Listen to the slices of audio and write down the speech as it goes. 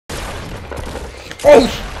Oh!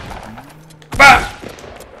 Bah!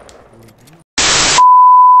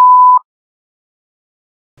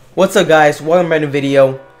 What's up, guys? Welcome back to the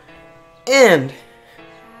video. And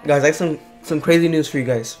guys, I have some crazy news for you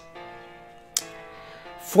guys.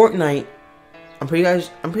 Fortnite, I'm pretty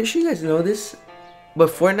sure you guys know this,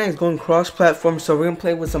 but Fortnite is going cross-platform, so we're gonna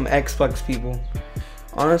play with some Xbox people.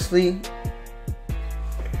 Honestly,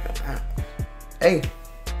 hey,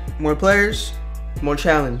 more players, more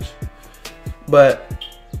challenge. But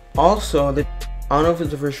also, I don't know if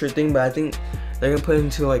it's a for sure thing, but I think they're gonna put it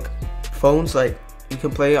into like phones, like you can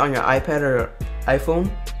play it on your iPad or iPhone.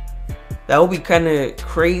 That will be kind of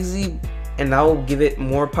crazy, and that will give it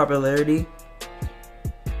more popularity,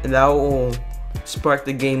 and that will spark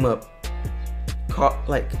the game up.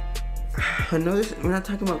 Like, I know this, we're not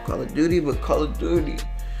talking about Call of Duty, but Call of Duty.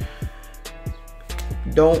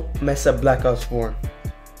 Don't mess up Black Ops 4.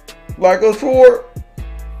 Black Ops 4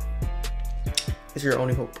 is your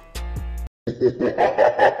only hope.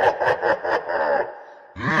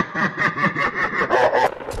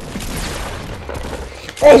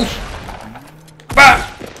 Oh! Bah!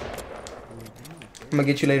 I'm gonna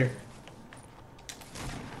get you later.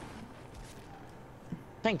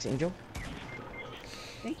 Thanks, Angel.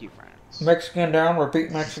 Thank you, friends. Mexican down,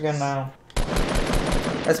 repeat Mexican down.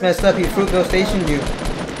 That's messed up, he Fruitville stationed you.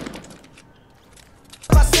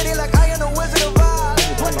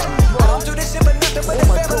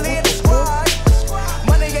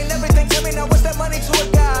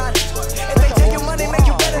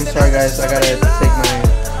 I'm sorry guys, I gotta take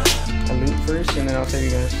my loot first and then I'll tell you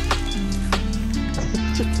guys.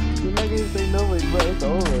 You're not gonna say no, but it's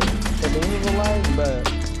over. The game is alive, but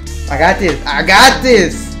I got this, I got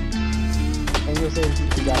this! Angel says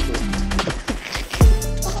he got this.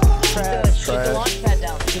 Keep the launch pad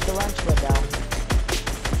down. Keep the launch pad down.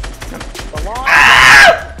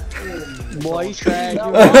 Boy, you trash. I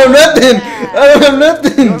don't have nothing! I don't have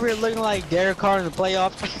nothing! You're over here looking like Derek Carr in the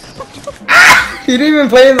playoffs. He didn't even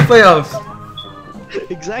play in the playoffs.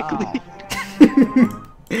 Exactly.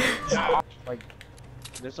 Like,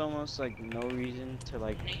 there's almost like no reason to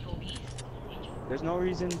like. There's no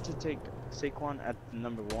reason to take Saquon at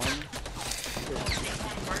number 1.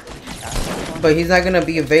 But he's not gonna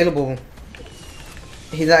be available.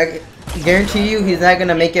 He's not. Guarantee you, he's not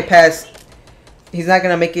gonna make it past. He's not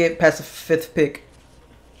gonna make it past the 5th pick.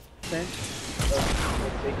 Saquon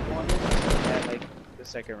at like the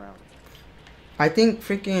 2nd round. I think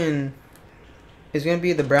freaking it's gonna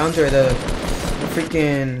be the Browns or the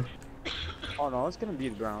freaking. Oh no, it's gonna be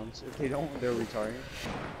the Browns. If they don't, they're retarded.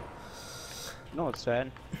 No, it's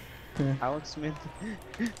sad. Alex Smith.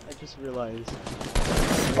 I just realized.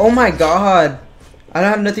 Oh my god! I don't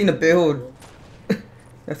have nothing to build.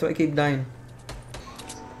 That's why I keep dying.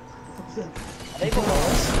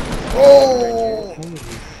 Oh!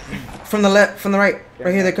 From the left, from the right,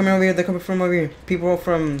 right here. They're coming over here. They're coming from over here. People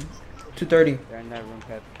from 230. They're in that room,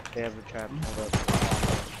 Pep. They have a trap.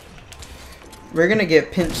 We're gonna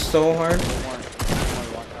get pinched so hard.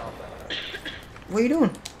 What are you doing?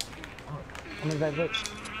 I'm in that bitch.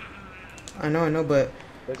 I know, but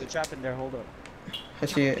there's a trap in there. Hold up. I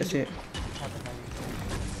see it. I see it.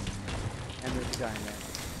 And there's a guy in there.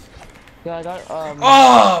 Yeah, I got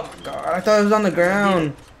Oh god! I thought it was on the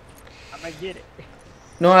ground. I might get it.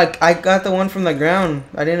 No, I got the one from the ground.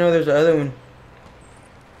 I didn't know there's the other one.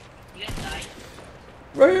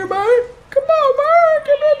 Right here, man. Come on, man.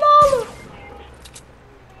 Give me a dollar.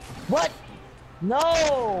 What? No!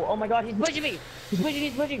 Oh my god, he's pushing me!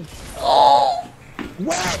 He's pushing! Oh!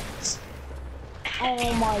 What?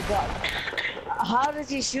 Oh my god. How does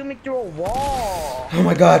he shoot me through a wall? Oh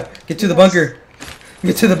my god. Get to the bunker.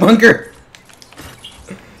 Get to the bunker.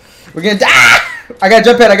 We're gonna die. I got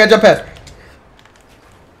jump pad. I got jump pad.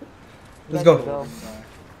 Let's go.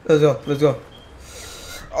 Let's go. Let's go.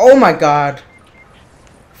 Oh my god.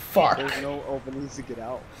 Fuck. There's no openings to get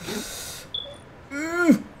out.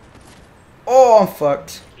 Oh, I'm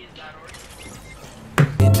fucked.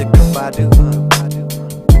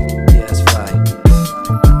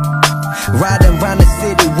 Riding round the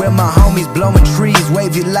city with my homies blowing trees,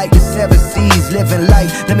 wavy like the 7 seas, living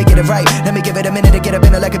life. Let me get it right, let me give it a minute to get up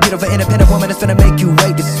in it like a beautiful independent woman that's gonna make you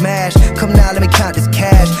wait to smash. Come now, let me count this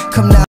cash. Come now.